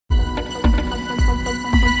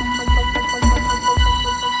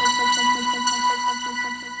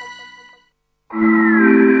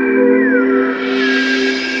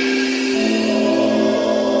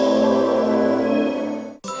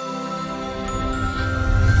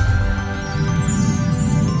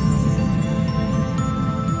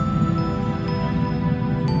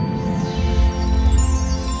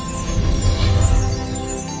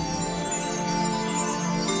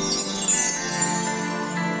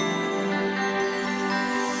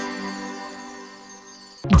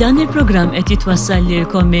Dan il-programm qed jitwassal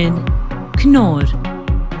lilkom minn Knorr,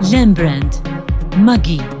 Lembrand,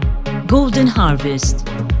 Maggi, Golden Harvest,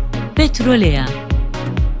 Petrolea,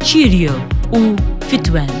 Cheerio u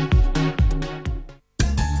Fitwell.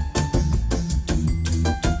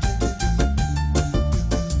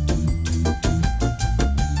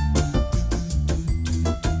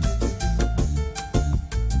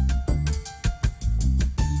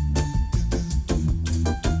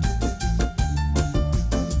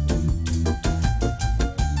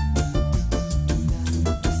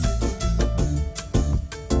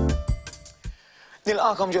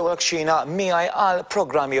 Nilqakom ġewwa l-kxina miegħi għal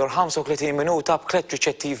programm jor 35 minuta b'tliet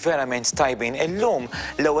riċetti verament tajbin. Illum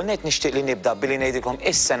l-ewwel nett nixtieq li nibda billi ngħidilkom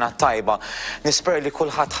is-sena tajba. Nisper li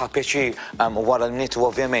kulħadd ħa pjaċir wara l-nitu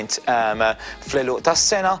ovvjament fl-eluq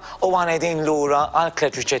tas-sena u ngħidin lura għal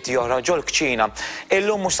tliet riċetti oħra ġol kċina.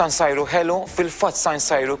 Illum mhux se nsajru ħelu, fil-fatt se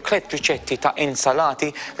nsajru tliet riċetti ta' insalati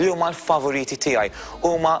li huma l-favoriti tiegħi.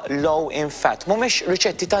 Huma low in fat. Mhumiex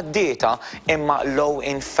riċetti ta' dieta imma low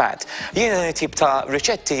in fat. Jiena tip ta'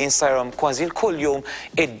 riċetti jinsajrom kważi l-kull jum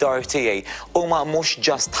id-dar tiegħi. Huma mhux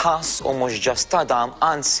ġast ħass u mhux ġast tadam,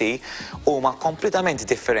 anzi huma kompletament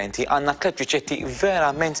differenti. Għandna tliet riċetti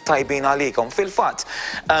verament tajbin għalikom. Fil-fatt,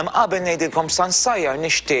 qabel ngħidilkom sa nsajjar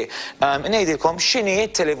nixtieq ngħidilkom x'inhi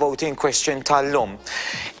t-televoting question tal-lum.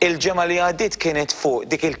 Il-ġimgħa li għaddiet kienet fuq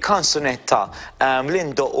dik il-kansonetta li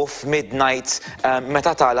ndoqqu f'midnight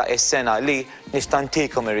meta tagħlaq is-sena li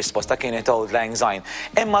nistantikom ir-risposta kienet Auld Lang Syne.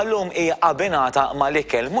 Imma llum hija abbinata ma'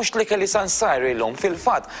 l-ikel, mhux l-ikel li se nsajr illum.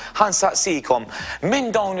 Fil-fatt ħansaqsikom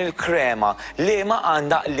minn dawn il-krema li ma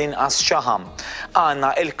għandha l-inqas xaħam.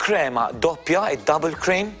 Għandna il-krema doppja, id-double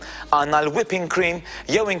cream, għandna l-whipping cream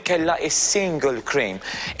jew inkella is-single cream.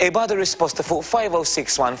 Ibgħadu risposta fuq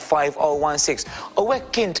 50615016 u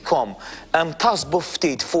hekk intkom tasbu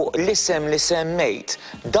ftit fuq l-isem li semmejt,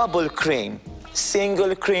 double cream,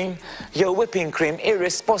 single cream, jew whipping cream,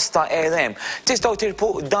 ir-risposta hemm. Tistgħu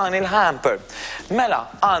tirpu dan il-hamper. Mela,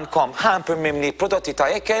 għandkom hamper mimli prodotti ta'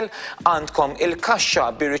 ikel, għandkom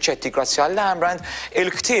il-kaxxa bir-riċetti grazzi għal Lembrand,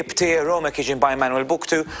 il-ktieb tiegħi Roma Kitchen by Manuel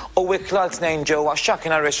Buktu u wiklal tnejn ġewwa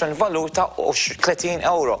X'Akina Restaurant valuta u 30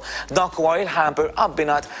 euro. Dak huwa il-hamper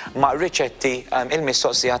abbinat ma' riċetti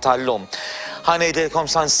il-mistoqsija tal-lum. Ħanejdilkom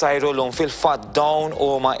sa nsajru llum fil-fatt dawn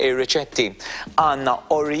huma ir-riċetti.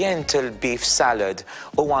 Għandna Oriental beef salad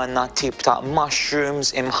u għandna tip ta'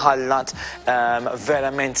 mushrooms imħallat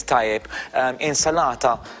verament tajjeb.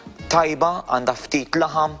 Insalata tajba għandha ftit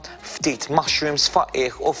laħam, ftit mushrooms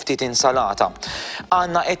faqqih u ftit insalata.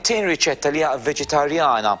 Għandna it-tien riċetta li hija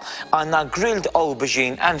veġitarjana. Għandna grilled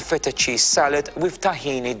aubergine and feta cheese salad with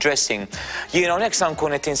tahini dressing. Jien hawnhekk se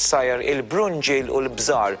nkun qed insajjar il-brunġil u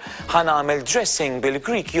l-bżar. Ħanagħmel dressing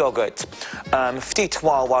bil-Greek yogurt, ftit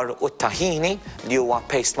wawar u tahini li huwa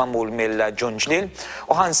paste magħmul mill-ġunġlil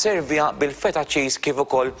u ħanservija bil-feta cheese kif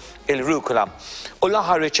ukoll il-rucola. U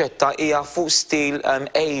l-aħħar riċetta hija fuq stil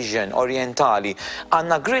Asian, orientali.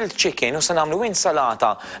 Għandna grilled chicken u se nagħmlu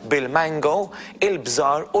insalata bil-mango,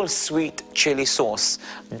 il-bżar u l-sweet chili sauce.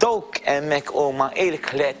 Dawk hemmhekk huma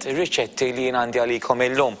il-tliet riċetti li jien għandi għalikom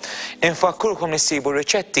illum. Infakkurkom issibu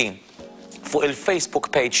riċetti fuq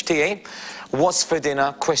il-Facebook page tiegħi, What's for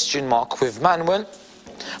Dinner ? with Manuel.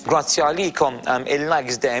 Grazzi għalikom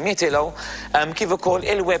il-likes dejjem jitilgħu, kif ukoll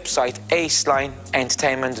il-website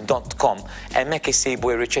acelineentertainment.com. Hemmhekk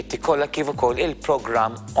issibu r-riċetti kollha kif ukoll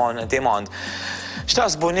il-programm on demand.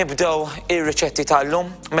 X'taħsbu nibdew ir-riċetti tal-lum?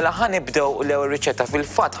 Mela ħanibdew l-ewwel riċetta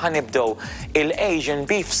fil-fatt ħanibdew il-Asian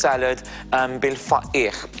beef salad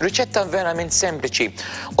bil-faqqieħ. Riċetta verament sempliċi.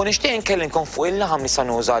 U nixtieq nkellimkom fuq il-laħam li se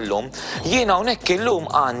nuża llum. Jien hawnhekk illum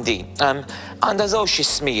għandha żewġ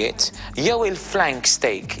ismijiet, jew il-flank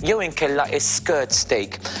steak, jew inkella is-skirt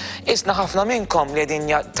steak. Isna ħafna minnkom li qegħdin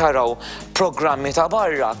taraw programmi ta'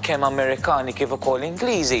 barra kemm Amerikani kif ukoll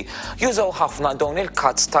Ingliżi jużaw ħafna dawn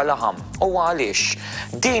il-cuts ta' laħam. U għaliex?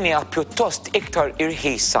 Din hija pjuttost iktar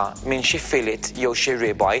irħisa minn xi filet jew xi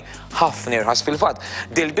ribeye, ħafna irħas fil-fatt.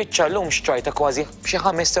 Dil-biċċa llum xtrajta kważi xi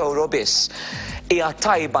 5 euro biss. Hija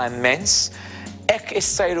tajba immens, hekk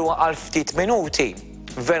issajruha għal ftit minuti.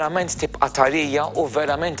 Verament tibqa' tarija u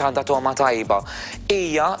verament għandha toma tajba.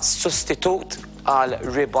 Hija sostitut għal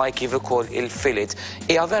ribeye kif ukoll il-filet.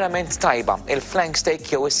 Hija verament tajba, il-flank steak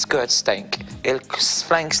jew is-skirt steak.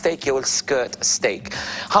 Il-flank steak jew il-skirt steak.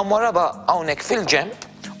 Ħammorraba hawnhekk fil-ġemp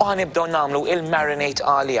u ħanibdew nagħmlu il-marinate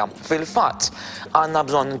għalija. Fil-fatt għandna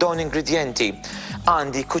bżonn dawn ingredienti.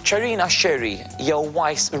 Għandi kuċċarina sherry jew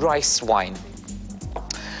rice wine.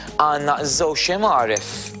 Għandna żewġ xemaref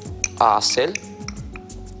għasel.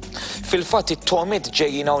 Fil-fatt it-tomit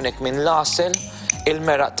ġejjin hawnhekk minn l-għasel,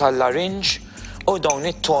 il-meraq tal-larinġ u dawn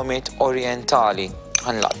it-tomiet orjentali.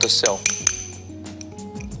 Ħanlaqtu sew.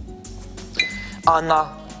 Għandna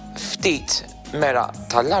ftit meraq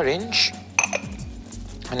tal-larinġ,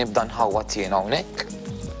 ħanibda nħawwat jien hawnhekk.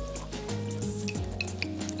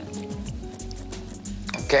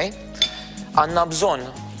 Okay? Għandna bżonn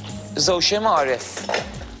żewġ imaref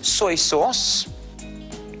soy sauce,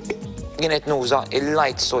 jien qed nuża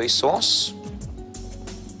il-light soy sauce.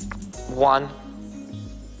 1,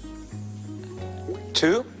 2,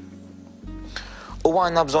 u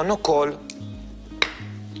għandna bżonn ukoll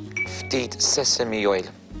ftit sesame oil.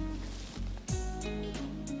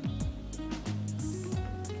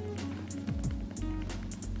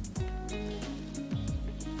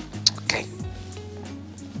 Okay.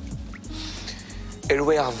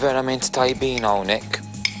 Ir-wieħ verament tajbin hawnhekk.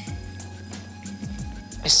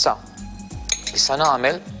 Issa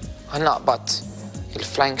nagħmel ħannaqbad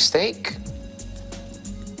il-flank steak.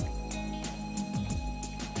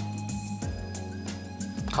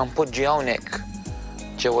 Ħanpoġġi hawnhekk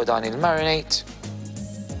ġewwa dan il-marinade.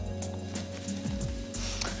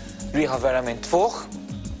 Riħa verament fuq.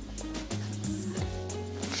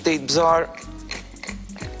 Ftit bżar.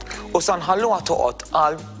 U sa nħalluha toqgħod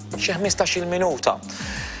għal xi 15-il minuta.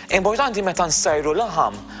 Importanti meta nsajru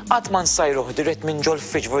laħam, qatt ma nsajruh dirett minn ġol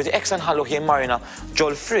fridge, forsi hekk se nħalluh jimmarina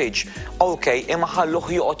ġol fridge, okej, imma ħalluh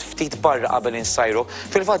joqgħod ftit barra qabel insajru.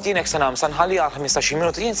 Fil-fatt jien hekk se nagħmel se nħalliha għal 15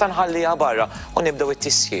 minuta, jien se nħalliha barra u nibdew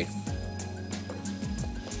it-tisjir.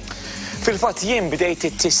 Fil-fatt jien bdejt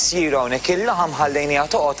it-tisjir hawnhekk il-laħam ħallejniha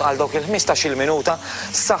toqgħod għal dawk il-15-il minuta,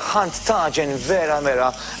 saħħant taġen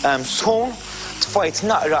vera sħun, tfajt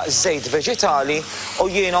naqra żejt veġitali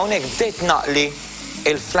u jien hawnhekk bdejt naqli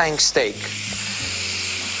il-flank steak.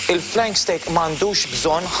 Il-flank steak m'għandux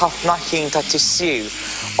bżonn ħafna ħin ta' tissir.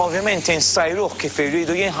 Ovvjament insajruh kif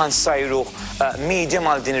irridu, jien ħansajruh medium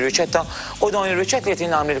għal din ir-riċetta u dawn ir-riċetti li qed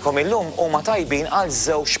nagħmlilkom illum huma tajbin għal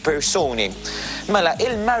żewġ persuni. Mela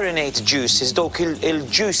il-marinade juices, dawk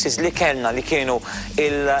il-juices li kellna li kienu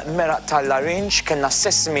il-meraq tal-larinġ, kellna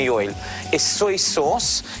sesame oil, is-soy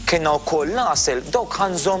sauce, kellna wkoll l-asel, dawk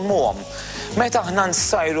ħanżommuhom. Meta aħna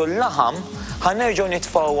nsajru l-laħam, ħanerġgħu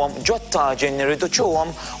nitfgħuhom ġod taġen nirriduċuhom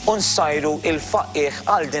u nsajru il-faqqieħ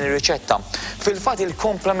għal din ir-riċetta. Fil-fatt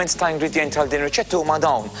il-komplement ta' ingredjenti għal din ir-riċetta huma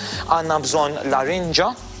dawn. Għandna bżonn larinġa,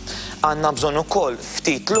 għandna bżonn ukoll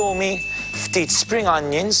ftit lumi, ftit spring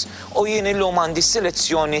onions u jien illum għandi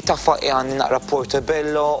selezzjoni ta' faqqieħ għandi naqra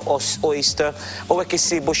portobello, oyster u hekk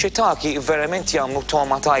issibu shiitake verament jagħmlu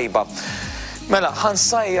toma tajba. Mela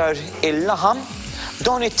ħansajjar il-laħam.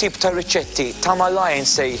 Dawn it-tip ta' riċetti ta' malajn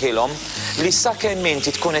nsejħilhom li sakemm inti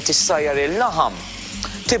tkun qed issajjar il-laħam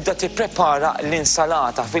tibda tipprepara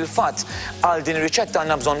l-insalata. Fil-fatt għal din ir-riċetta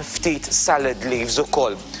għandna bżonn ftit salad leaves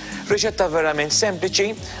ukoll. Riċetta verament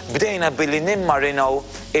sempliċi, bdejna billi nimmarinaw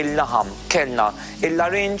il-laħam. Kellna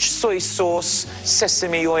il-larinġ, soy sauce,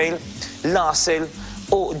 sesame oil, l-asel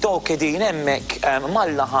u dawk qegħdin hemmhekk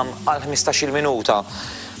mal-laħam għal 15-il minuta.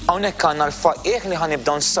 Hawnhekk għandna l-faqqieħ li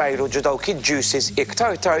ħanibdew nsajru ġo dawk il-juices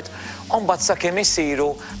iktar tard u mbagħad sakemm isiru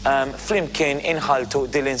flimkien inħaltu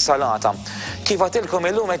din l-insalata. Kif għadtilkom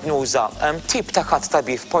illum qed nuża tip ta' katt ta'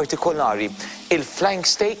 beef partikolari, il-flank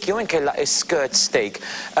steak jew inkella is-skirt steak.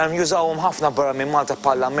 Jużawhom ħafna barra minn Malta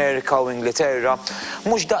bħall-Amerika u Ingilterra.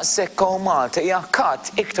 Mhux daqshekk u Malta hija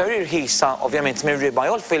katt iktar irħisa ovvjament mir-ribeye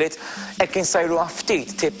u l-filet hekk insajruha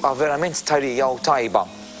ftit tibqa' verament tarija u tajba.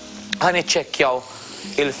 Ħaniċċekkjaw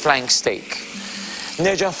il-flank steak.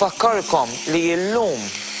 Nerġa' nfakkarkom li llum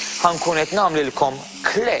ħankun qed nagħmlilkom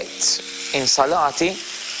tliet insalati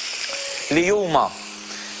li huma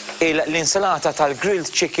l-insalata tal-grilled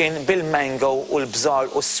chicken bil-mango u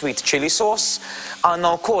l-bżar u s-sweet chili sauce.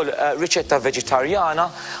 Għandna wkoll riċetta veġitarjana,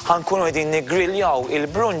 ħankunu qegħdin nigrilljaw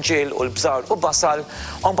il-brunġiel u l-bżar u basal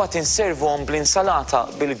u mbagħad inservuhom bl-insalata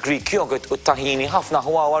bil-Greek yogurt u tahini ħafna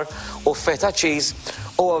ħwawar u feta cheese.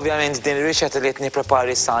 U ovvjament din ir-riċetta li qed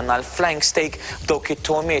nipprepari issa għandna l-flank steak dawk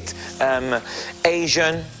it-tomiet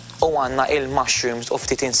Asian u għandna il-mushrooms u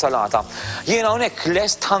ftit insalata. Jien hawnhekk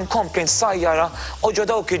lest ħankompli nsajjara u ġo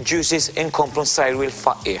dawk il-juices inkomplu nsajru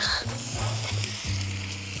l-faqqieħ.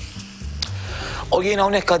 U jien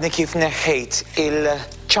hawnhekk għadni kif neħħejt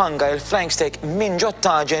il-ċanga il-flank steak minn ġo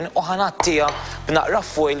taġen u ħanattija b'naqra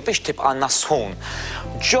foil biex tibqa' sħun.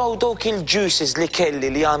 Ġew dawk il-juices li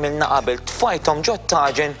kelli li għamilna qabel tfajthom ġo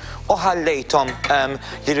taġen u ħallejthom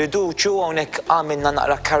jiriduċu hawnhekk għamilna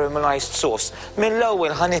naqra caramelized sauce.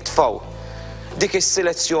 Mill-ewwel ħanitfgħu dik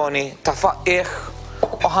is-selezzjoni ta' faqqieħ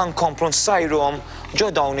u ħankomplu nsajruhom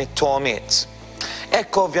ġo dawn it-tomiet.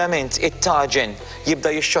 Hekk ovvjament it-taġen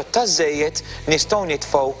jibda jixxotta żejjed, nistgħu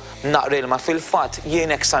nitfgħu naqra ilma. Fil-fatt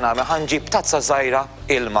jien hekk se nagħmel ħanġib tazza żgħira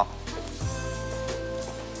ilma.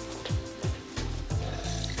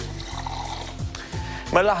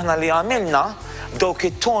 Mela aħna li għamilna dawk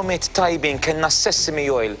it-tomit tajbin kellna sesame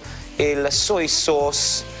oil, il-soy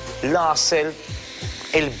sauce, l-asel,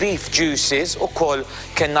 il-beef juices u koll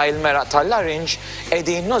kellna il-meraq tal-larinġ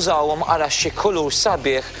qegħdin nużawhom ara xi kulur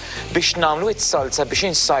sabiħ biex nagħmlu it-salza biex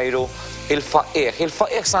insajru il-faqqieħ.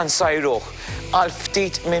 Il-faqqieħ sa nsajruh għal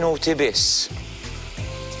ftit minuti biss.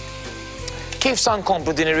 Kif sa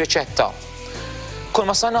nkomplu din ir-riċetta?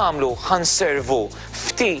 Kull ma sa nagħmlu ħanservu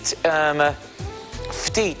ftit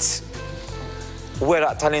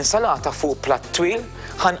weraq tal-insalata fuq platt twil,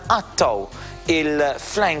 ħanqattaw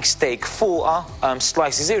il-flank steak fuqha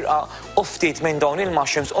slices irqa u ftit minn dawn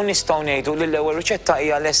il-mushrooms u nistgħu ngħidu li l-ewwel riċetta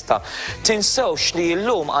hija lesta. Tinsewx li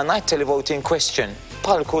llum għandna televoting question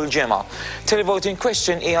bħal kull ġimgħa. Televoting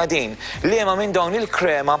question hija din: liema minn dawn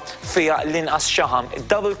il-krema fiha l-inqas xaħam,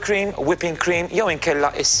 double cream, whipping cream jew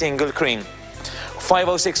inkella is-single cream.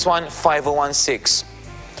 5061 5016.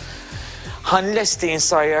 Ħanlesti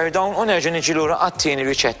nsajjar dawn u nerġa' niġi lura għat-tieni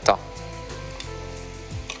riċetta.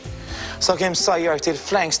 Sakemm sajjart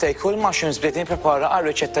il-flank steak u l-mushrooms bdiet nipprepara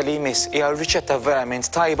għar-riċetta li jmiss. Hija riċetta verament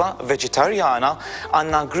tajba, veġitarjana,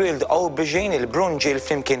 għandna grilled aubergine, il-brunġil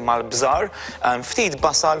flimkien mal-bżar, ftit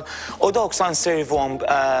basal u dawk sa nservuhom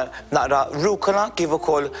naqra rucola kif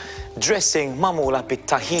ukoll dressing magħmula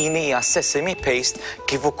bit-tahini hija sesame paste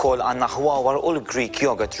kif ukoll għandna ħwawar u l-Greek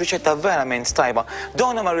yogurt. Riċetta verament tajba.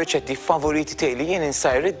 Dawn huma riċetti favoriti tiegħi li jien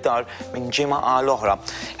insajr id-dar minn ġimgħa għal oħra.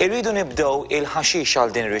 Irridu nibdew il-ħaxix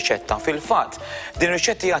għal din ir-riċetta. Fil-fatt, din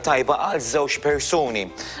riċetta hija tajba għal żewġ persuni.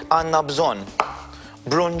 Għandna bżonn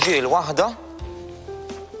brunġiel waħda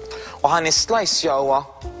u ħanisslajsjawha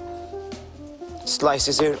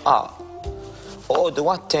slices irqaq. Għodu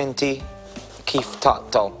attenti kif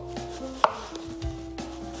taqtaw.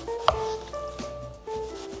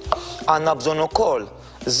 Għandna bżonn ukoll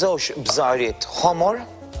żewġ bżariet ħomor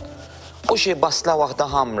u xi basla waħda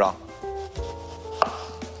ħamra.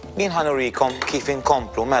 Jien ħanurikom kif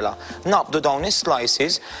inkomplu. Mela, naqbdu dawn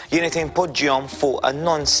is-slices, jien qed impoġġihom fuq a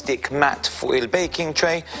non-stick mat fuq il-baking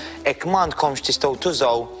tray, hekk m'għandkomx tistgħu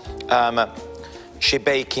tużaw xi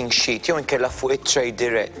baking sheet jew inkella fuq it-tray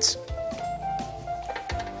dirett.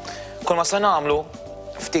 Kull ma se nagħmlu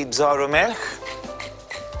ftit bżar u melħ.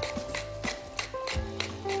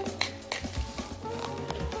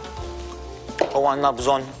 U għandna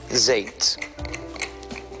bżonn żejt.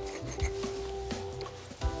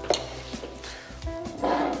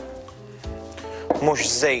 Mhux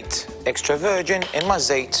żejt extra virgin imma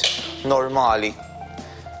żejt normali.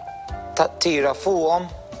 Tira fuqhom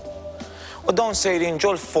u dawn sejrin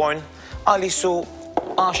ġol forn għal isu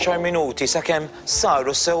 10 minuti sakemm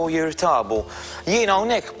saru sew jirtabu. Jien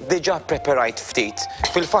hawnhekk diġà preparajt ftit.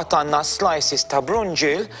 Fil-fatt għandna slices ta'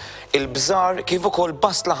 brunġiel, il-bżar kif ukoll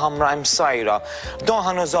basla ħamra msajra. Dawn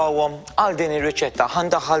ħanużawhom għal din ir-riċetta,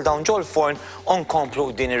 ħandaħħal dawn ġol forn u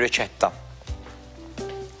nkomplu din ir-riċetta.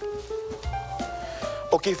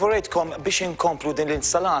 U kif urejtkom biex inkomplu din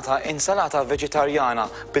l-insalata, insalata veġitarjana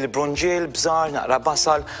bil-brunġiel, bżar, naqra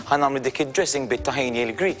basal, ħanamlu dik id-dressing bit-taħini,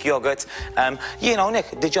 il-Greek yogurt. Jien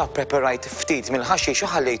hawnhekk diġà preparajt ftit mill-ħaxix u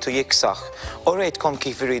ħallejtu jiksaħ. Urejtkom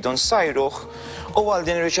kif iridu nsajruh u għal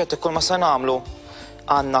din ir-riċetta kull ma se nagħmlu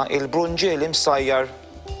għandna il-brunġiel imsajjar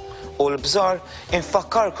u l-bżar.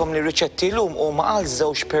 Infakkarkom li r-riċetti llum huma għal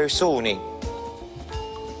żewġ persuni.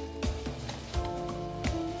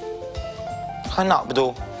 Ħanaqbdu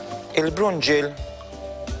il-brunġiel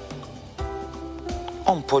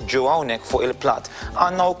u npoġġu hawnhekk fuq il-platt.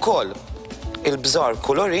 Għandna wkoll il-bżar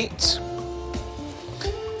kolorit,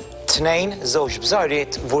 żewġ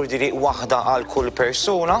bżariet vurdiri waħda għal kull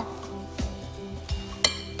persuna.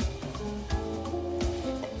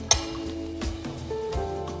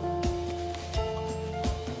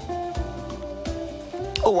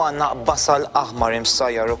 U għandna basal aħmar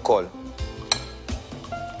imsajjar ukoll.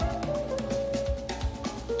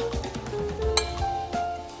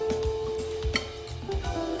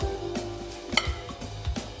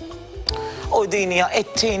 U din hija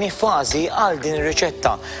t-tieni fażi għal din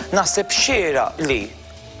ir-riċetta. Naħseb xieraq li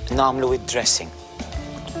nagħmlu id-dressing.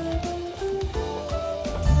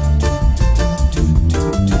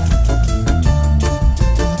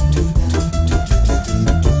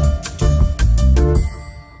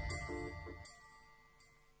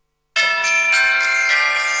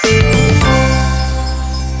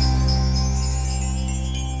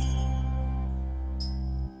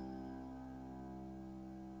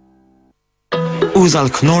 Uża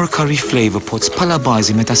l-Knorr Curry Flavor Pots bħala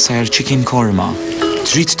bażi meta ssajjar chicken korma.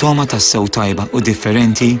 Trid toma tassew tajba u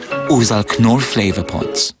differenti, uża l-Knorr Flavor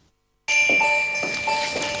Pots.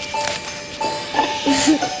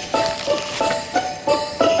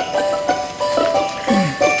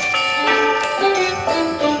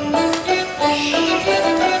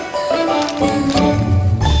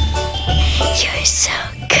 You're so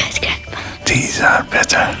good, Grandma. These are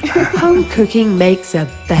better. Home cooking makes a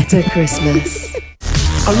better Christmas.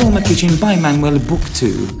 Aroma Kitchen by Manuel Book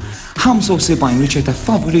 2. 75 riċetta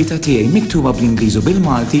favorita tiegħi miktuba bl-Ingliż u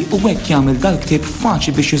bil-Malti u hekk jagħmel dal-ktieb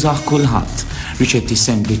faċli biex jużah kulħadd. Riċetti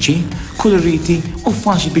sempliċi, koloriti u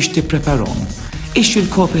faċli biex tippreparhom. Ixxi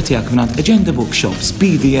l-kopja tiegħek mingħand Agenda Bookshops,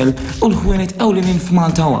 BDL u l-ħwienet ewlenin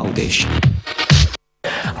f'Malta u Għawdex.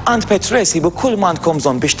 Għand Petresi bu kull ma għandkom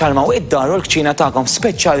bżonn biex talmaw id-dar u l-kċina tagħkom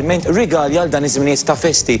speċjalment rigali għal dan iż-żminijiet ta'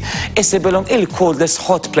 festi. Issibilhom il-cordless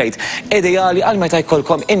hot plate ideali għal meta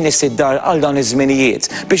jkollkom innis id-dar għal dawn iż-żminijiet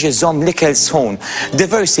biex iżomm l-ikel sħun.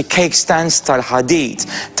 Diversi cake stands tal-ħadid,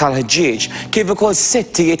 tal-ħġieġ, kif ukoll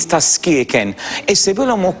settijiet ta' skieken.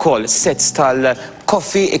 Issibilhom ukoll sets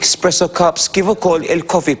tal-coffee espresso cups kif ukoll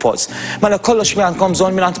il-coffee pots. Mela kollox mi għandkom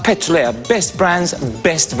bżonn mingħand Petrolea, best brands,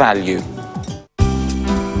 best value.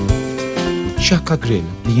 Shaka Grill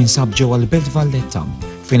li jinsab ġewwa l-Belt Valletta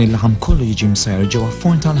fejn il-laħam kollu jiġi msajjar ġewwa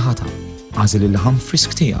forn tal-ħatam. Għażel il-laħam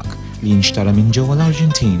frisk tiegħek li jinxtara minn ġewwa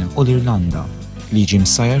l-Arġentina u l-Irlanda li jiġi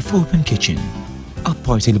msajjar f'open kitchen.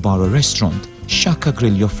 Apparti il-bar u restaurant, Shaka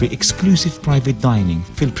Grill joffri exclusive private dining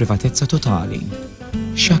fil-privatezza totali.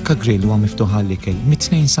 Shaka Grill huwa miftuħ għall-ikel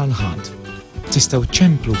mit-2 sal-ħadd. Tistgħu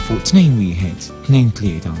ċemplu fuq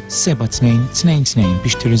 2-1-2-3-7-2-2-2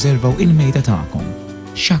 biex tirriservaw il-mejda tagħkom.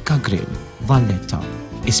 Shaka Grill, Valletta,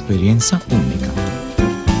 esperjenza unika.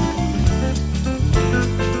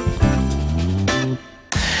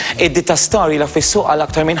 Id-ditta Star ilha fis-suq għal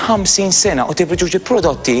aktar minn 50 sena u tipproduċi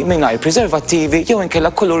prodotti mingħajr preservattivi jew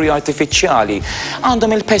inkella kuluri artifiċjali.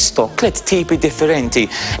 Għandhom il-pesto, 3 tipi differenti.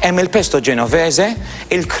 Hemm il-pesto Genovese,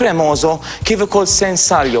 il-cremoso, kif ukoll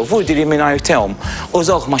sensaljo, vurdiri mingħajr tehm.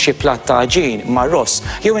 Użawh ma' xi platt ta' ġin, ma' ross,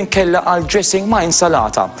 jew inkella għal dressing ma'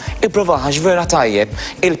 insalata. Ipprovaha vera tajjeb,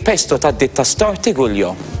 il-pesto tad-ditta Star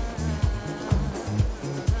Tiguljo.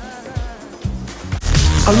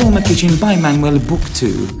 Aroma Kitchen by Manuel Book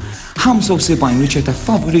 2. 75 riċetta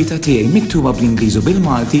favorita tiegħi miktuba bl-Ingliż u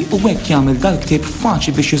bil-Malti u hekk jagħmel dal-ktieb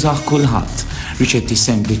faċli biex jużah kulħadd. Riċetti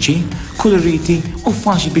sempliċi, koloriti u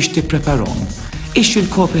faċli biex tippreparhom. Ixxi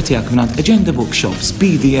l-kopja tiegħek mingħand Agenda Bookshops,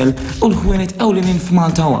 BDL u l-ħwienet ewlenin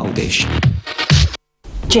f'Malta u Għawdex.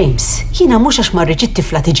 James, jiena mhux għax marriċ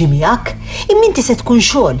it-tifla tiġi miegħek, imma inti se tkun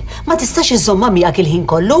xogħol, ma tistax iżomma miegħek il-ħin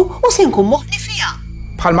kollu u se nkun moħħli fiha.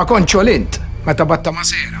 Bħalma kont xogħlint meta batta ma'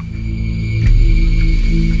 sera.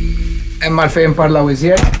 Emma l-fejn parlaw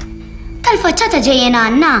iżjed? Tal-faċċata ġejjen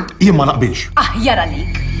għandna. Jien ma naqbilx. Jara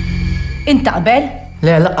lik. Inta qbel?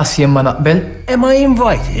 Le, laqqas jien ma naqbel. Am I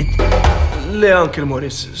invited? Le, Uncle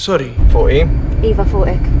Morris, sorry. Fuqi? Iva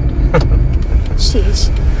fuqek.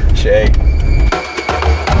 Xiex. Xej.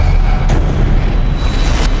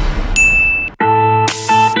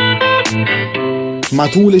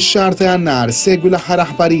 Matul ix-xahar ta' Jannar segwi l-aħħar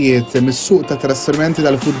aħbarijiet mis-suq ta' trasferimenti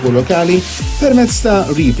tal-futbol lokali permezz ta'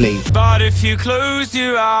 Replay.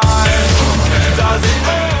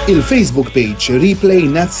 Il-Facebook page Replay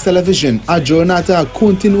Nats Television aġġornata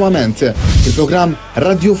kontinwament. Il-programm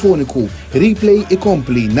radiofoniku Replay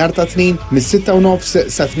ikompli nhar ta' tnejn mis-6:30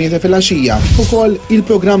 sa 8 filgħaxija. Ukoll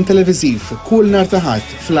il-programm televiżiv kull nhar ta' ħadd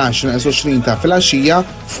fl-10:20 ta' filgħaxija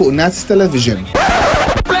fuq Nats Television.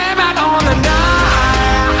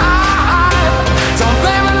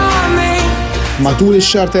 Matul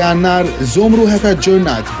ix-xahar ta' Jannar żomm ruħek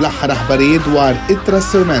aġġornat bl-aħħar aħbarijiet dwar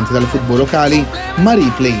it-trasferimenti tal-futbol lokali ma'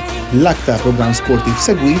 Replay, l-aktar programm sportiv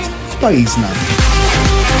segwit f'pajjiżna.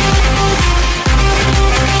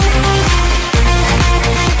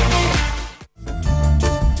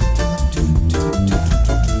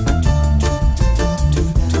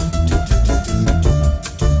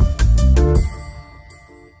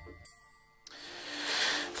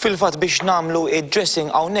 Fil-fatt biex namlu id-dressing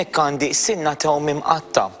hawnhekk għandi sinna ta'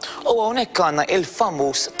 mimqatta. U hawnhekk għandna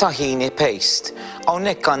il-famuż tahini paste.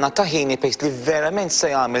 Hawnhekk għandna tahini paste li verament se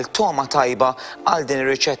jagħmel toma tajba għal din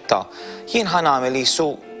ir-riċetta. Jien ħanagħmel qisu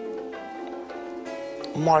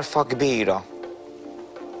marfa kbira.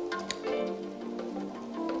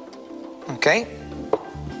 Okay?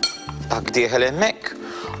 Dak dieħel hemmhekk.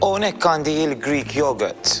 U hawnhekk għandi il-Greek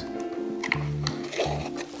yogurt.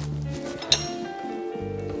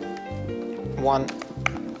 1,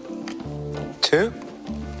 2.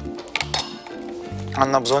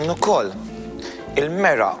 Għandna bżonn ukoll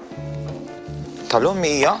il-mera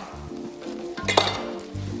tal-ummija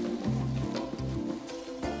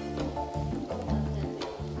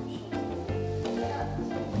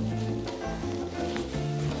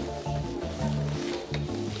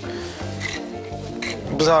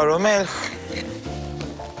bżar u milħ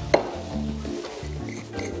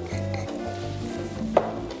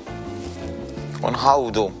u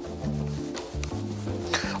nħawdu.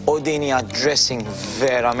 U din hija dressing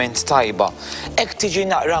verament tajba. Hekk tiġi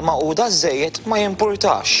naqra maquda żejjed ma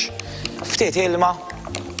jimpurtax. Ftit ilma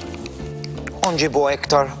u nġibu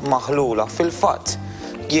iktar maħlula. Fil-fatt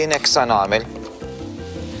jien hekk sa nagħmel.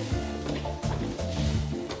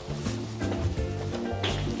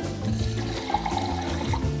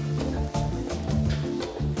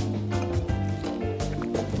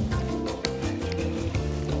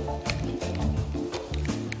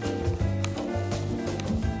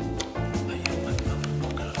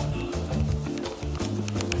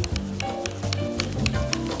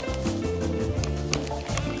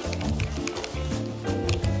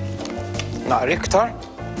 Naqra iktar.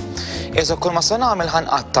 Iżda kull ma se nagħmel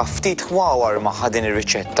ħanqatta' ftit ħwawar magħha din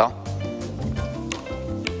ir-riċetta.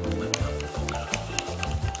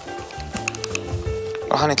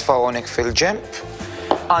 Ħanitfgħu hawnhekk fil-ġenb.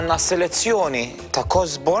 Għandna selezzjoni ta'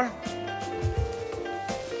 kosbor,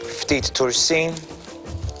 ftit tursin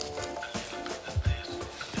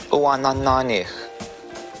u għandna n-nagħnih.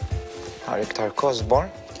 Naqra iktar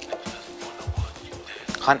kosbor.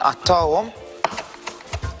 Ħanqattawhom.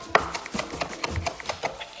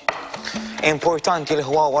 Importanti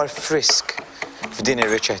l-ħwawar frisk f'din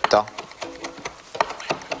ir-riċetta.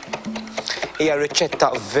 Hija riċetta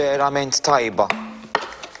verament tajba.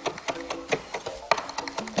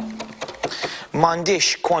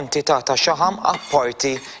 M'għandix kwantità ta' xaħam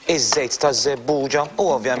apparti iż-żejt ta' żebbuġa u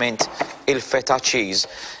ovvjament il-feta cheese.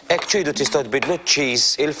 Hekk tridu tistgħu tbidlu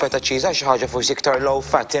ċ-cheese, il-feta cheese għal xi ħaġa forsi iktar low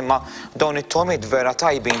fat imma dawn it-tomit vera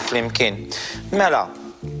tajbin flimkien. Mela,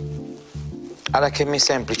 għala kemm hi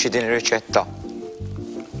sempliċi din ir-riċetta.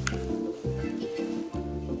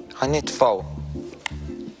 Ħannitfgħu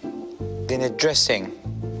din id-dressing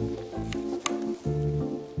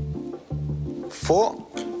fuq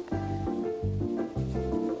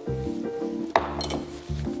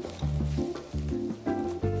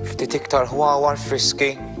ftit iktar ħwawar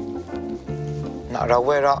friski, naqra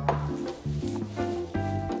weraq.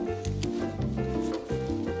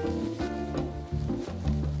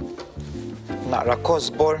 Naqra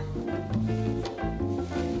kosbor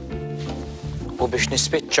u biex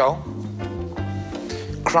nispiċċaw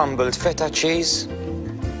crumbled feta cheese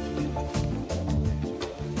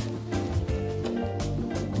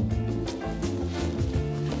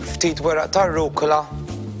ftit weraq tar-rukla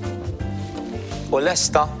u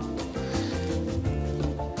lesta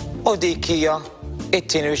u dik hija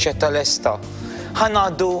it-tieni riċetta lesta.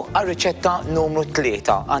 Ħanaddu għar-riċetta numru 3.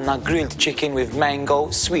 Għandna grilled chicken with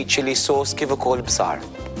mango, sweet chili sauce kif ukoll bsar.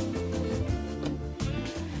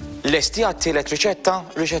 Lesti għat-tielet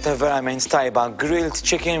riċetta verament tajba, grilled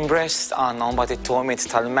chicken breast, għandna mbagħad it-tomit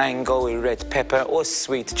tal-mango, il-red pepper u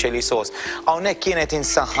sweet chili sauce. Hawnhekk kienet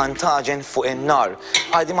insaħħan taġen fuq in-nar,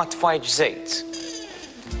 għadi ma tfajġ żejt.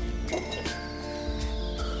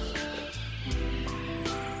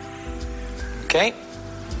 Okay?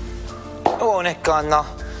 U hawnhekk għandna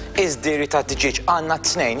iż-diri ta' diġiġ, għandna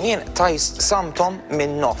 2, jien tajs samtom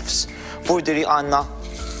minn nofs. Fuq diri għandna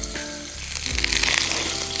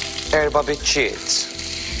 4 biċċiet.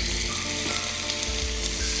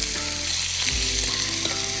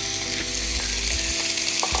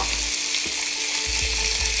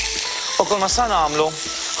 U kull ma sa nagħmlu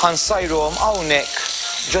ħansajruhom hawnhekk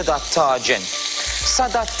ġo dat-taġen.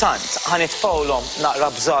 Sadattant ħanitfgħulhom naqra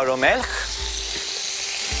bżar u melħ.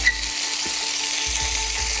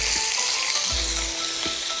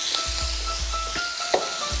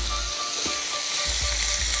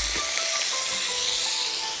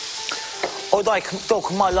 U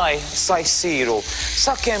dawk malaj sa jsiru.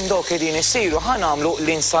 Sakemm dawk qegħdin isiru ħanamlu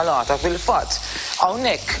l-insalata fil-fatt.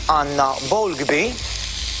 Hawnhekk għandna bowl kbir,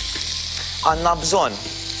 għandna bżonn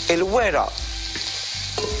il-weraq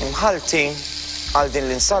imħaltin għal din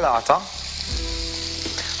l-insalata.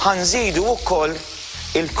 Ħanżidu wkoll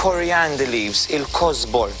il-coriander leaves,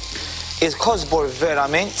 il-kosbor. Il-kosbor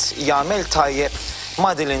verament jagħmel tajjeb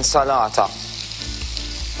ma' din l-insalata.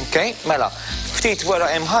 Okay? Mela, ftit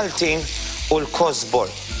weraq imħaltin u l-kosbor.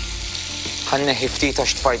 Ħanneħi ftit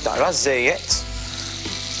għax tfajt daqra żejjed.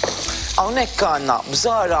 Hawnhekk għandna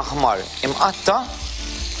bżar aħmar imqatta,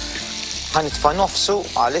 ħanitfa' nofsu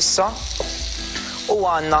għalissa u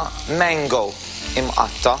għandna mango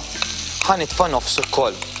imqatta, ħanitfa' nofsu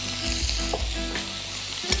wkoll.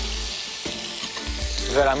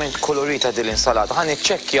 Verament kolorita din l-insalata. Ħan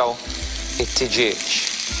niċċekkjaw it-tiġieġ.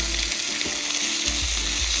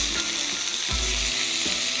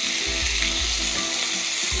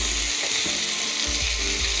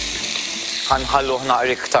 Ħanħalluh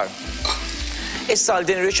naqra iktar. Issa għal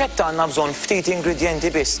din ir-riċetta għandna bżonn ftit ingredienti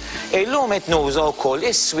biss. Illum qed nuża wkoll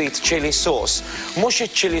is-sweet chili sauce. Mhux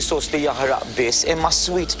iċ-chili sauce li jaħraq biss, imma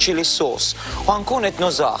sweet chili sauce. U nkun qed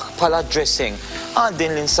nużah bħala dressing għal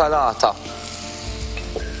din l-insalata.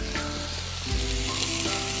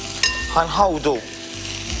 Ħanħawdu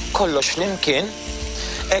kollox flimkien.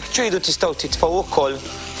 Hekk tridu tistgħu titfgħu wkoll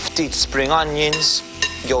ftit spring onions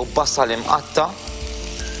jew basal imqatta.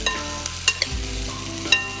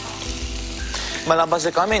 Mela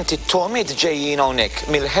bażikament it-tomit ġejjin hawnhekk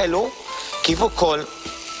mill-ħelu kif ukoll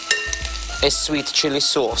is-sweet chili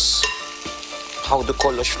sauce. Ħawdu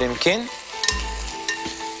kollox flimkien.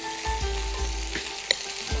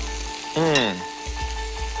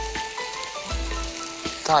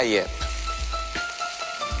 Tajjeb.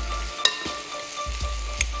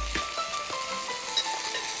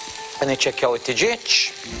 Niċċekkjaw it-tiġieġ.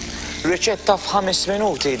 Riċetta f'5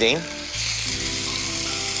 minuti din.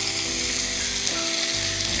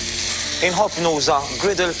 Inħobb nuża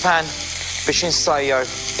griddle pan biex insajjar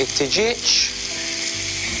it-tiġieġ.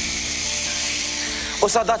 U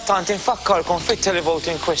sadattant infakkarkom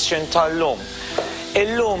fit-televoting question tal-lum.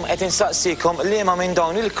 Illum qed insaqsikom liema minn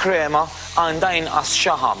dawn il-krema għandha inqas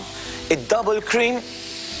xaħam. Id-double cream,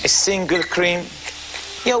 is-single cream,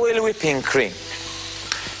 jew il-whipping cream.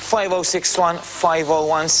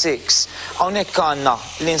 5061-5016. Hawnhekk għandna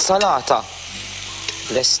l-insalata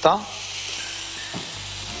lesta.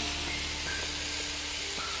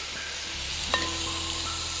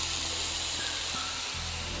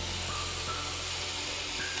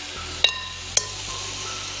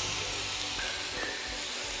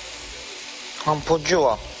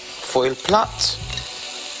 Ħanpoġġuha fuq il-platt.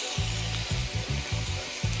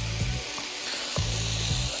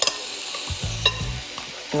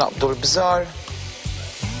 Naqbdu l-bżar.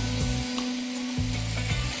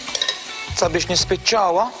 Sabiex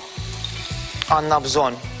nispiċċawha għandna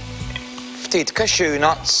bżonn ftit cashew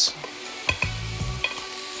nuts,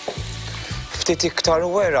 ftit iktar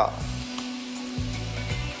weraq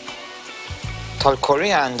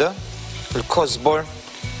tal-koriander, il-kosbor.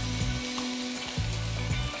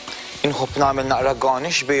 Inħobb nagħmel naqra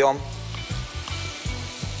garnish bihom.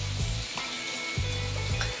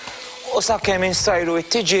 U sakemm insajru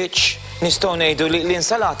t-tiġieġ nistgħu ngħidu li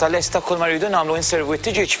l-insalata lesta kull ma rridu nagħmlu inservu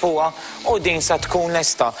t-tiġieġ fuqha u din sa tkun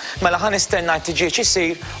lesta. Mela ħa nistenna t-tiġieġ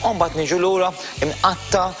isir u mbagħad niġu lura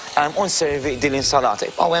imqatta u nservi din l-insalata.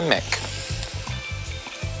 Ibqgħu hemmhekk.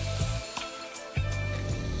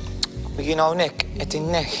 Jien hawnhekk qed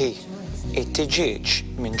inneħħi t-tiġieġ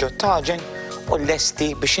minn ġo taġen u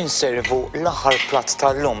lesti biex inservu l-aħħar platt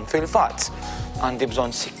tal-lum. Fil-fatt, għandi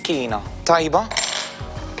bżonn sikkina tajba.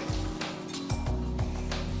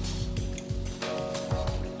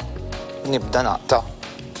 Nibda naqta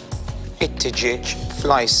it-tiġieġ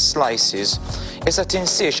slices. Issa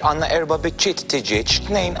tinsiex għandna 4 biċċiet tiġieġ,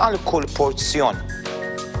 2 għal kull porzjon.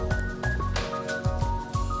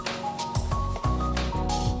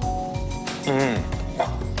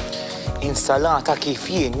 Insalata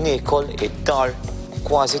kif jien niekol id-dar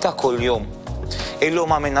kważi ta' kuljum.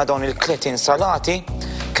 Illum għamilna dawn il-tliet insalati,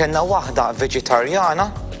 kellna waħda veġitarjana,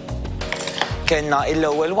 kellna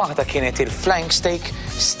l-ewwel waħda kienet il-flank steak,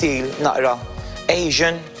 stil naqra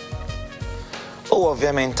Asian, u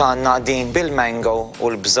ovvjament għandna din bil-mango u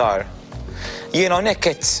l-bżar. Jien hawnhekk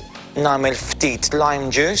qed nagħmel ftit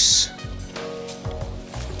lime juice,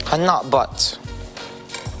 ħannaqbad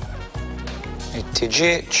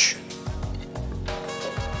it-tiġieġ.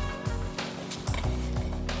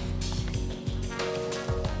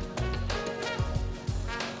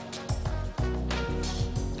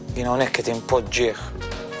 Jien hawnhekk qed impoġġih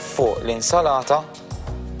fuq l-insalata.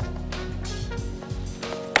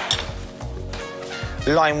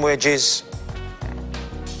 Lime wedges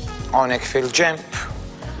hawnhekk fil-ġenb.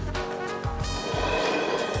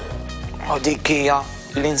 U dik hija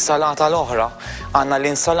l-insalata l-oħra. Għandna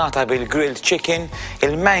l-insalata bil-grilled chicken,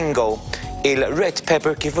 il-mango, il-red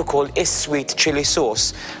pepper kif ukoll is-sweet chili sauce.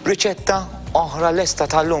 Riċetta oħra lesta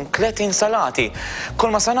tal-lum 3 insalati.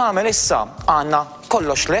 Kull ma sa nagħmel issa għandna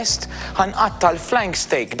kollox lest, ħanqatta l-flank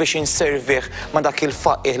steak biex inservih ma' dak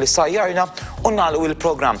il-faqqih li sajjarna u nagħlqu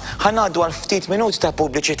il-programm. Ħanaddu għal ftit minuti ta'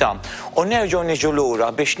 pubbliċità u nerġgħu niġu lura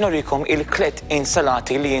biex norikom il-klett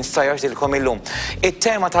insalati li jinsajjartilkom illum.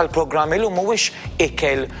 It-tema tal-programm illum mhuwiex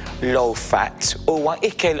ikel low fat, huwa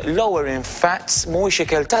ikel lower in fats, mhuwiex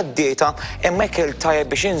ikel tad-dieta imma ikel tajjeb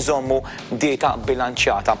biex inżommu dieta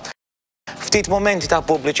bilanċjata. Ftit momenti ta'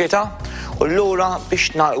 pubbliċità u lura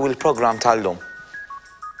biex nagħlqu il-programm tal-lum.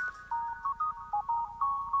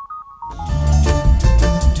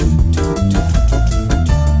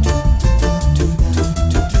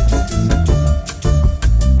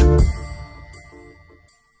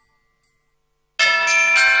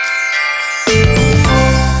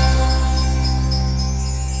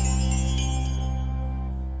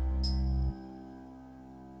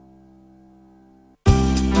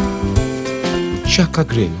 Shaka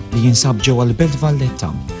Grill li jinsab ġewwa l-Belt Valletta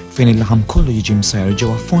fejn il-laħam kollu jiġi msajjar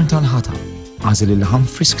ġewwa forn tal-ħatab. Għażel il-laħam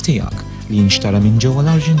frisk tiegħek li jinxtara minn ġewwa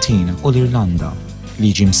l-Arġentina u l-Irlanda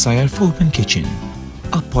li jiġi msajjar f'open kitchen.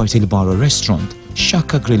 Apparti l-bar u restaurant,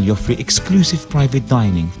 Shaka Grill joffri exclusive private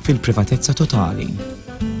dining fil-privatezza totali.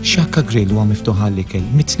 Shaka Grill huwa miftuħ għall-ikel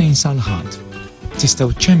mit-2 sal-ħadd.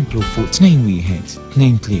 Tistgħu tċemplu fuq 2-1,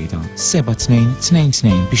 2-3,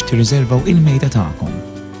 7-2-2-2 biex tirriservaw il-mejda tagħkom.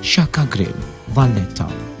 Shaka Grill, Valletta,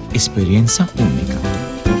 esperjenza unika.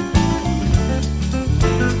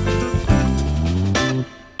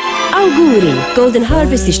 Awguri! Golden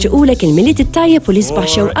Harvest ixtiqulek il-miliet it-tajjeb u l-isbaħ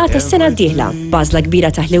xewqat tas-sena d-dieħla. Bażla kbira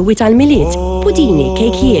ta' ħlewi tal-miliet, pudini,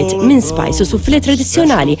 kejkijiet, min spice u suffli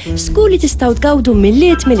tradizzjonali, skur li tistgħu tgawdu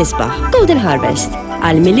miliet mill-isbaħ. Golden Harvest,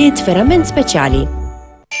 għal-miliet verament speċjali.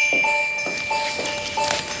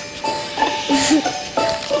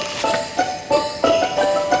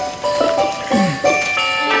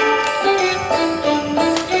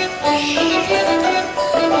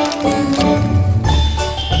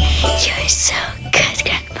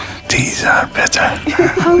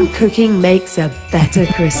 Home cooking makes a better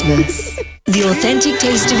Christmas. The authentic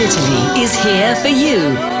taste of Italy is here for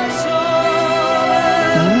you.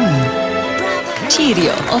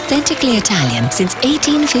 Cirio, authentically Italian since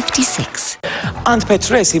 1856. Ant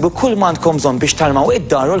Petresi bu kull ma għandkom bżonn biex talmaw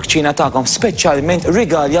id-dar u l-kċina tagħkom speċjalment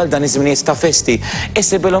rigali għal dan iż-żminijiet ta' festi.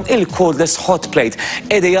 Isibilhom il-cordless hot plate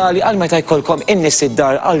ideali għal meta jkollkom innis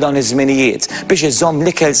id-dar għal dawn iż-żminijiet biex iżomm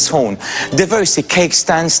l-ikel sħun. Diversi cake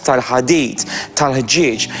stands tal-ħadid,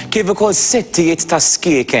 tal-ħġieġ, kif ukoll settijiet ta'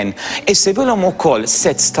 skieken. Isibilhom ukoll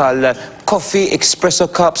sets tal-coffee espresso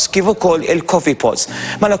cups kif ukoll il-coffee pots.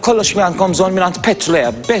 Mela kollox mi għandkom bżonn mingħand Petrolea,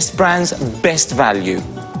 best brands, best value.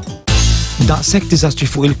 Daqshekk diżastri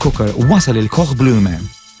fuq il-cooker wasal il-Koch Blume.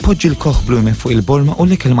 Poġġi l-Koch Blume fuq il-bolma u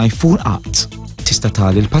l-ikel ma jfur qatt. Tista'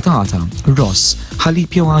 tagħli l-patata, ross, ħalib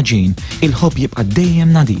jew għaġin, il-ħobb jibqa' dejjem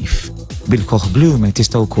nadif. Bil-Koch Blume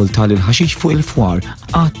tista' wkoll tagħli l-ħaxix fuq il-fwar,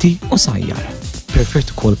 qatti u sajjar.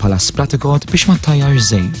 Perfett ukoll bħala splattergod biex ma ttajjar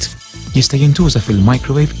żejt. Jista' jintuża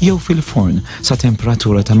fil-microwave jew fil-forn sa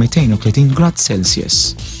temperatura ta' 230 grad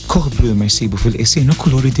Celsius. Koch Blume jsibu fil-qisien u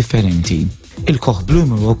kuluri differenti. Il-Koch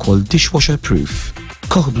Blume huwa wkoll dishwasher proof.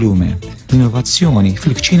 Koch Blume, l-innovazzjoni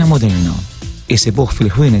fil-kċina moderna. Isibuh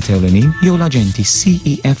fil-ħwienet ewlenin jew l-aġenti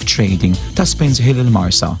CEF Trading ta' Spencer Hill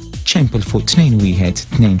il-Marsa. ċempel fuq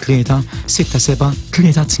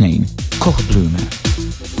 2-1-2-3-6-7-3-2. Koch Blume.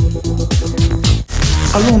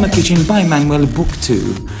 Aroma Kitchen by Manuel Book 2.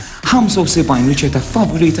 75 riċetta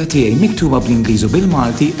favorita tiegħi miktuba bl-Ingliż u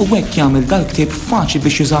bil-Malti u hekk jagħmel dal-ktieb faċli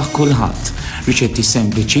biex jużah kulħadd. Riċetti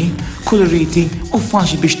sempliċi, kuluriti u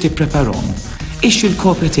faċli biex tippreparhom. Ixxi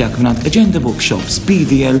l-kopja tiegħek mingħand Agenda Bookshops,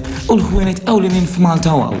 BDL u l-ħwienet ewlenin f'Malta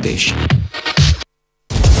u Għawdex.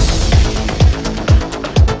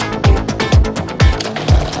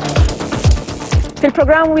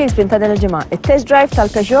 Fil-programm Wheelspin ta' din il-ġimgħa, it-test drive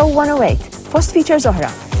tal-Peugeot 108, fost features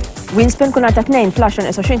oħra. Wheelspin kun ta' 2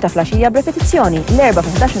 fl-10 ta' flaxija b'repetizzjoni l-4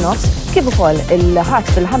 f'11 nofs kif ukoll il-ħadd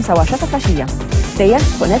fil-5 ta' flaxija. Dejjem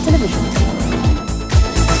fuq Net Television.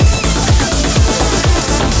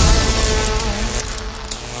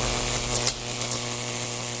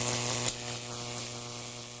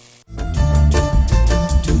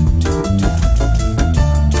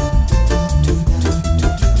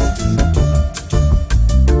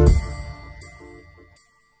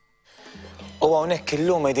 U hawnhekk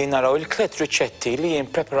illum qegħdin naraw il-tliet riċetti li jien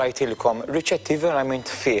preparajtilkom, riċetti verament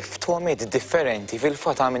fif, tuħamiet differenti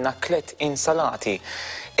fil-fatt għamilna tliet insalati.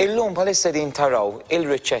 Illum bħalissa qegħdin taraw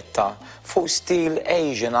il-riċetta fuq stil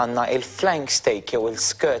Asian għandna il-flank steak jew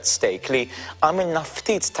il-skirt steak li għamilna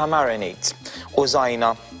ftit ta' marinade.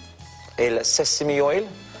 Użajna il-sesame oil,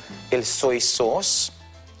 il-soy sauce,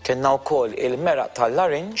 Kenna wkoll il-meraq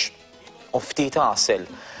tal-larinġ u ftit għasel.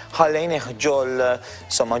 Ħallejnieh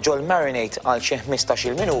ġol marinate għal xi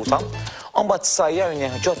 15-il minuta, u mbagħad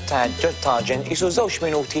sajjarnieh ġottaġen isu 2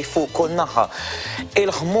 minuti fuq kull naħa.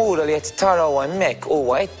 Il-ħmura li qed taraw hemmhekk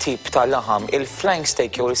huwa t-tip tal-laħam, il-flank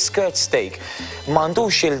steak jew il-skirt steak.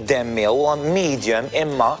 M'għandux il-demmi huwa medium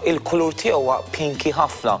imma il-kulur tiegħu huwa pinki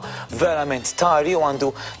ħafna, verament tari u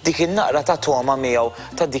għandu dik in-naqra ta' toma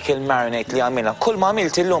miegħu ta' dik il-marinate li għamilha. Kull ma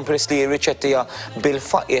għamilt illum peress li r-riċettija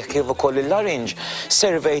bil-faqih kif ukoll il-larinġ,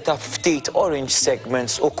 servejta ftit orange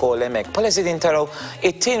segments ukoll hemmhekk. Bħala qegħdin taraw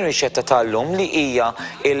it-tieni riċetta tal-lum li hija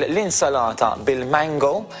l-insalata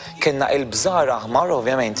bil-mango, kellna il-bżar aħmar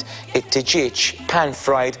ovvjament, it-tiġiġ pan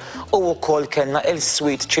fried u wkoll kellna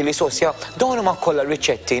il-sweet chili sauce. Dawn huma kollha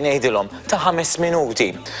riċetti ngħidilhom ta' 5 minuti.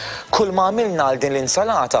 Kull ma għamilna għal din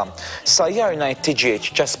l-insalata, sajjarna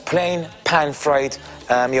t-tiġiġ just plain pan fried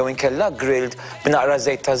jew inkella grilled b'naqra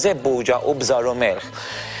żejt ta' żebbuġa u bżar u melħ.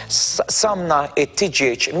 Samna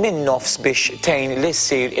it-tiġiġ minn nofs biex tgħin li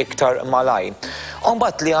ssir iktar malaj.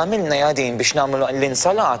 Mbagħad li għamilna jadin biex nagħmlu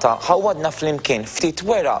l-insalata ħawwadna flimkien ftit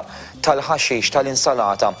weraq tal-ħaxix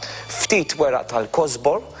tal-insalata, ftit weraq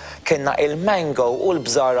tal-kosbor, kellna il-mango u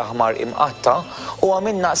l-bżar aħmar imqatta u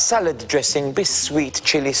għamilna salad dressing bis-sweet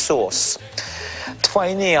chili sauce.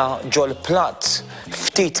 Tfajnija ġol platt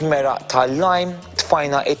ftit meraq tal-lime,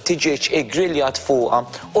 tfajna it-tiġiġ igriljat fuqha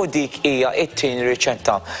u dik hija t-tieni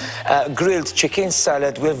riċetta. Grilled chicken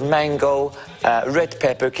salad with mango, red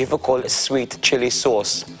pepper kif ukoll sweet chili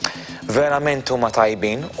sauce. Verament huma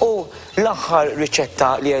tajbin u l-aħħar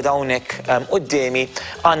riċetta li qiegħda hawnhekk qudiemi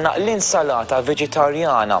għandna l-insalata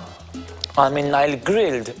veġitarjana. Għamilna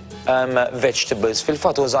il-grilled vegetables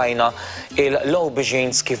fil-fatt użajna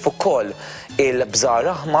il-aubergines kif ukoll il-bżar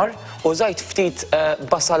aħmar u żajt ftit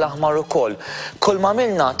basal aħmar ukoll. Kull ma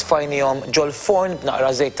għamilna tfajnihom ġol forn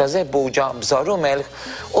b'naqra żejt ta' żebbuġa, bżar u melħ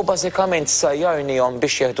u bażikament sajjarnihom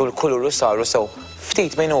biex jieħdu l-kulur u saru sew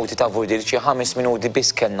ftit minuti ta' vurdir, xi 5 minuti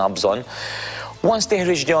biss kellna bżonn. Once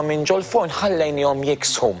tiħriġnihom minn ġol forn ħallejnihom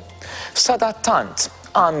jiksħu. Sadattant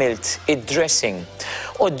għamilt id-dressing.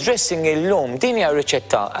 U d-dressing illum din hija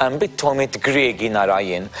riċetta bit-tomit Griegi nara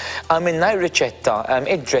jien. Għamilna r-riċetta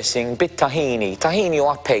id-dressing bit-tahini. Tahini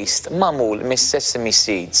huwa paste magħmul mis-sesame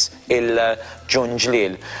seeds,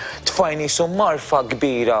 il-ġunġliel. Tfajni marfa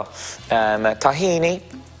kbira tahini,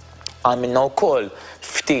 għamilna wkoll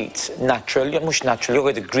ftit natural, mhux natural,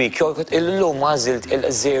 jogurt Greek yogurt, illum għażilt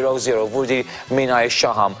il-00 vurdi mingħajr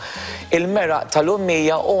xaħam. Il-meraq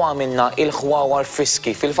tal-ummija u għamilna il-ħwawar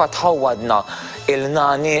friski, fil-fatt ħawwadna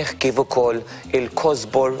il-nanieħ kif ukoll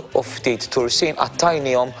il-kosbor u ftit tursin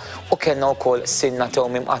qattajnihom u kellna wkoll sinna tew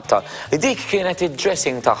imqatta. Dik kienet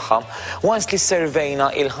id-dressing tagħha. Once li servejna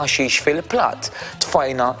il-ħaxix fil-platt,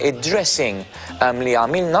 tfajna id-dressing li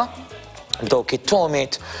għamilna b'dawk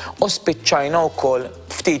it-tomit u spiċċajna wkoll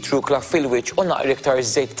ftit rukla fil-wiċċ u naqra iktar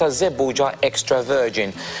żejt ta' żebbuġa extra virgin.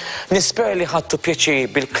 Nispera li ħadtu pjaċir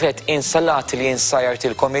bil-klet insalati li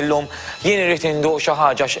insajjartilkom illum. Jien irid induq xi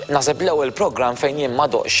ħaġa naħseb l-ewwel programm fejn jien ma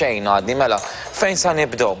doq xejn għadni mela. Fejn sa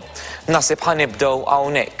nibdew? Naħseb ħanibdew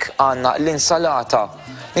hawnhekk għandna l-insalata.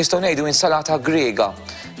 Nistgħu ngħidu insalata Griega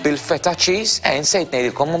bil-feta cheese, nsejt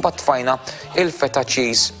ngħidilkom mbagħad tfajna il-feta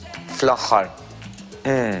cheese fl-aħħar.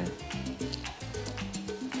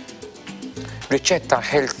 Riċetta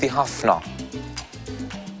healthy ħafna.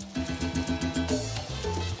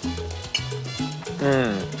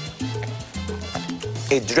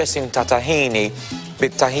 Id-dressing ta' tahini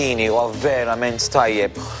bit-tahini huwa verament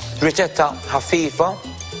tajjeb. Riċetta ħafifa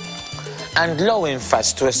and low in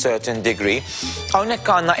fat to a certain degree. Hawnhekk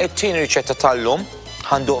għandna t-tieni riċetta tal-lum,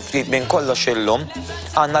 ħanduq ftit minn kollox illum,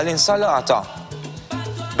 għandna l-insalata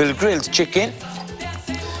bil-grilled chicken,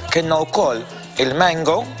 kienna wkoll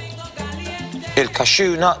il-mango,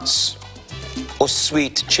 il-cashew nuts u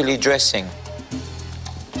sweet chili dressing.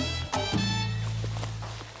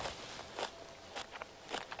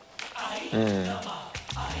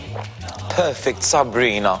 Perfect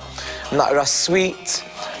Sabrina. Naqra sweet,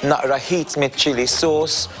 naqra heat mit chili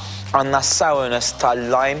sauce, għanna sourness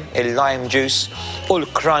tal-lime, il-lime juice u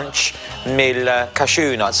l-crunch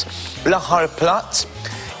mill-cashew nuts. L-aħħar platt,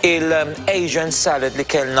 il-Asian salad li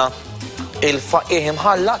kellna il-faqih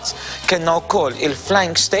imħallat, kellna wkoll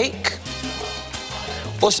il-flank steak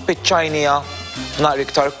u spiċċajnija naqra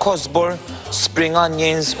iktar kosbor, spring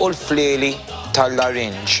onions u l-flieli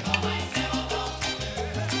tal-larinġ.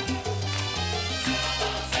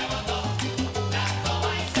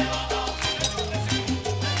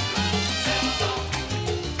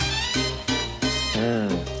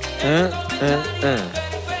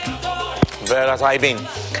 Vera tajbin.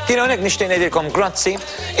 Jien hawnhekk nixtieq ngħidilkom grazzi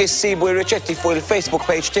Issibu r-riċetti fuq il-Facebook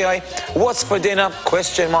page tiegħi What's for Dinner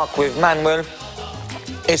with Manuel.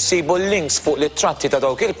 Issibu l-links fuq l-tratti ta'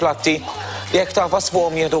 dawk il-platti li jekk tafas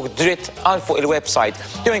fuqhom jieħduk dritt għal fuq il-website.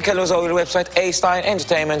 Jew inkellu żaw il-website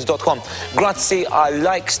astylentertainment.com. Grazzi għal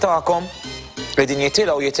likes tagħkom. Qegħdin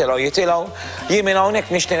jitilgħu. Jien minn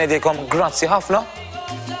hawnhekk nixtieq ngħidilkom grazzi ħafna.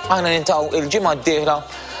 Aħna nintaqgħu il-ġimgħa d-dieħla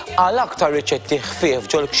għal aktar riċetti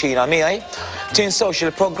ħfief ġol kxina miegħi. Tinsewx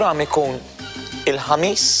il-programm ikun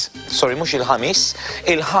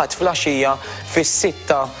il-ħadd flaxija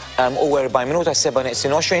fis-6:40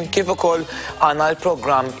 7:20 kif ukoll għandna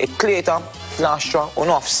l-programm it-tlieta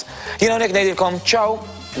fl-10:09. Jien hawnhekk ngħidilkom ċaw,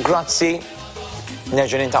 grazzi,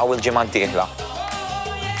 nerġa' nintaqgħu il-ġimgħa d-dieħla.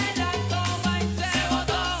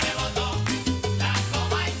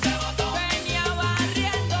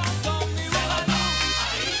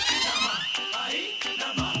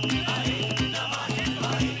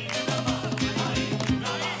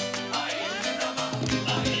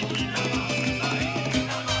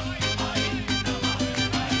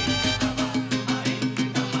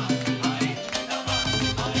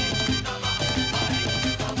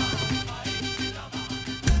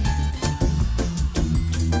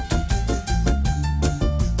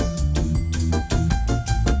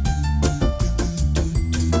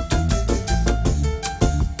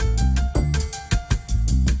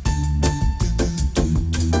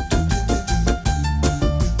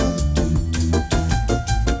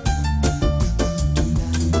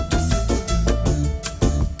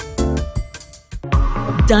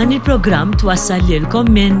 Dan il-programm twassal lilkom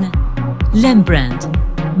minn Lembrand,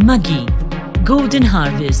 Maggi, Golden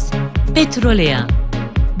Harvest, Petrolea,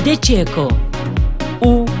 Deċeko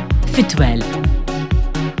u Fitwell.